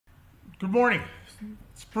Good morning.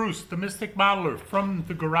 It's Bruce, the Mystic Modeler from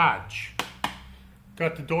the garage.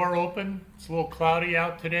 Got the door open. It's a little cloudy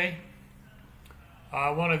out today.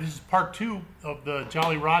 This is part 2 of the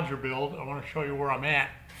Jolly Rodger build. I want to show you where I'm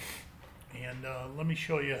at. And let me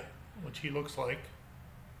show you what she looks like.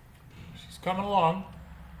 She's coming along.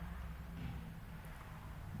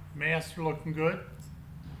 Masts are looking good.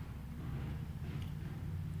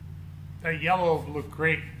 That yellow will look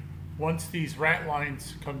great once these rat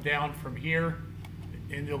lines come down from here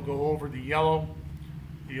and they'll go over the yellow.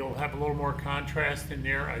 You'll have a little more contrast in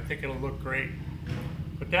there. I think it'll look great.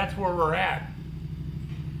 But that's where we're at.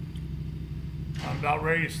 I'm about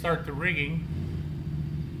ready to start the rigging,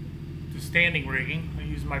 the standing rigging. I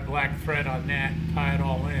use my black thread on that, tie it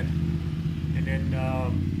all in, and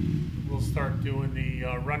then we'll start doing the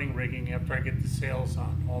running rigging after I get the sails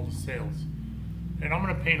on, all the sails. And I'm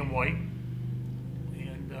going to paint them white.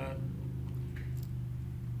 And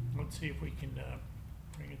let's see if we can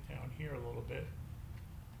bring it down here a little bit.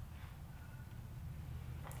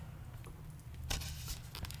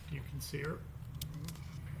 You can see her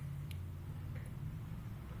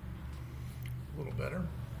a little better.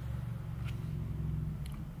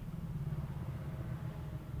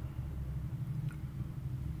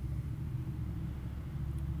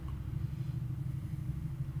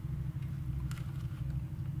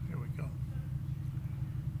 Here we go.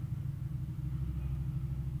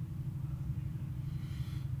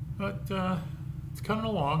 But it's coming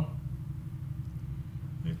along.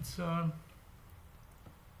 It's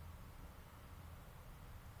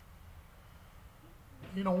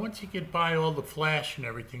you know, once you get by all the flash and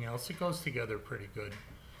everything else, it goes together pretty good.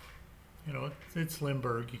 You know, it's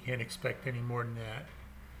Lindberg. You can't expect any more than that.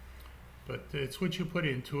 But it's what you put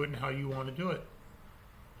into it and how you want to do it.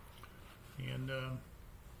 And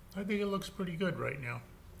I think it looks pretty good right now.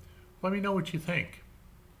 Let me know what you think.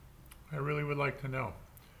 I really would like to know.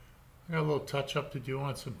 I got a little touch up to do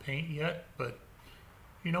on some paint yet, but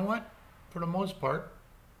you know what? For the most part,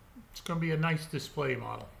 it's going to be a nice display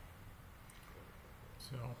model.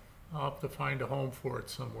 So I'll have to find a home for it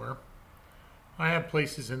somewhere. I have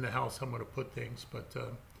places in the house I'm going to put things, but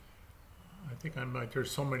I think I might.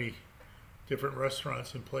 There's so many different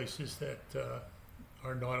restaurants and places that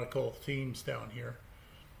are nautical themes down here,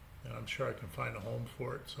 and I'm sure I can find a home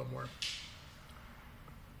for it somewhere.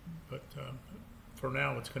 But for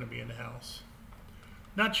now, it's going to be in the house.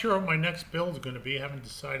 Not sure what my next build is going to be. I haven't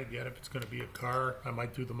decided yet if it's going to be a car. I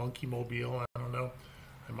might do the Monkey Mobile. I don't know.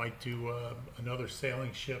 I might do another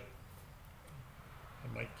sailing ship. I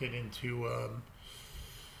might get into,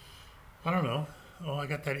 I don't know. Oh, I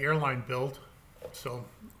got that airline build. So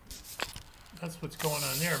that's what's going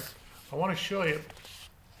on there. I want to show you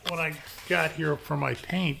what I got here for my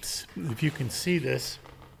paints. If you can see this.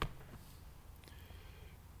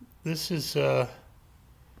 This is the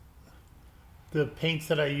paints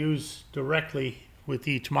that I use directly with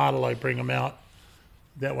each model. I bring them out.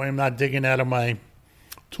 That way I'm not digging out of my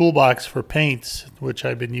toolbox for paints, which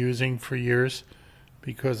I've been using for years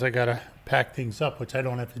because I gotta pack things up, which I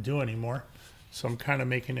don't have to do anymore. So I'm kind of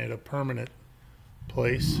making it a permanent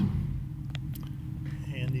place.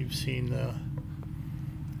 And you've seen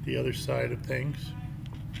the other side of things.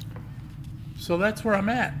 So that's where I'm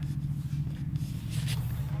at.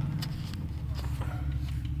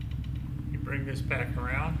 You bring this back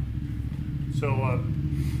around. So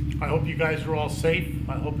I hope you guys are all safe.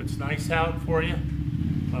 I hope it's nice out for you.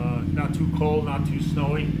 Not too cold, not too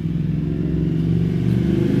snowy.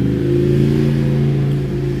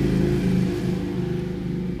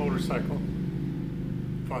 Motorcycle.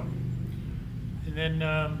 Fun. And then,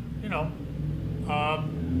 you know,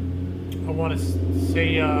 I want to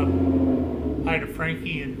say hi to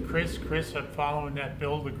Frankie and Chris. Chris, I'm following that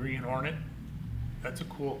build, the Green Hornet. That's a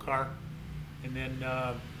cool car. And then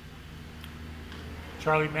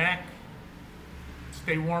Charlie Mack,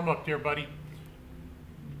 stay warm up there, buddy.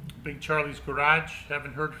 Big Charlie's Garage.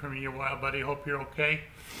 Haven't heard from you in a while, buddy. Hope you're okay.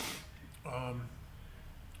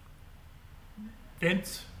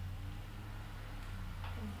 Vince,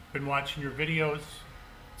 been watching your videos.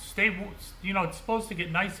 Stay, you know, it's supposed to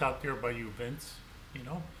get nice out there by you, Vince. You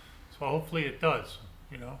know, so hopefully it does.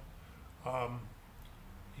 You know,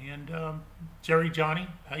 Jerry, Johnny,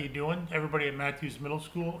 how you doing? Everybody at Matthews Middle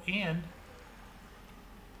School, and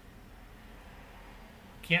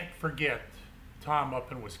can't forget Tom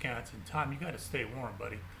up in Wisconsin. Tom, you got to stay warm,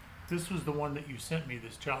 buddy. This was the one that you sent me,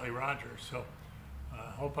 this Jolly Rodger, so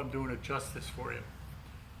I hope I'm doing it justice for you.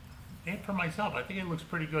 And for myself, I think it looks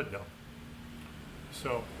pretty good, though.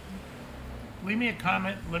 So, leave me a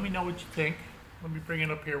comment. Let me know what you think. Let me bring it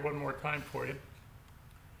up here one more time for you.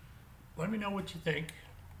 Let me know what you think.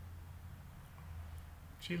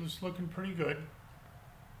 She's looking pretty good.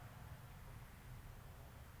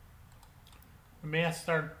 The masts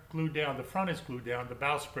aren't glued down. The front is glued down. The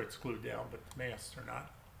bowsprit's glued down, but the masts are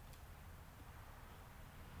not.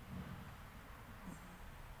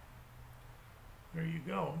 There you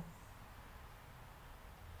go.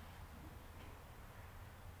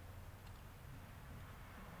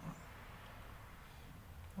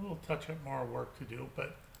 A little touch-up, more work to do,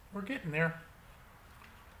 but we're getting there.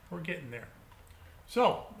 We're getting there.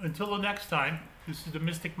 So, until the next time, this is the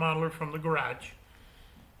Mystic Modeler from the garage.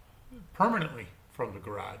 Permanently from the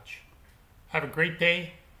garage. Have a great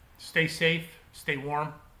day. Stay safe. Stay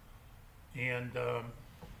warm. And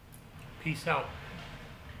peace out.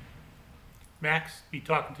 Max, be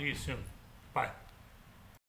talking to you soon. Bye.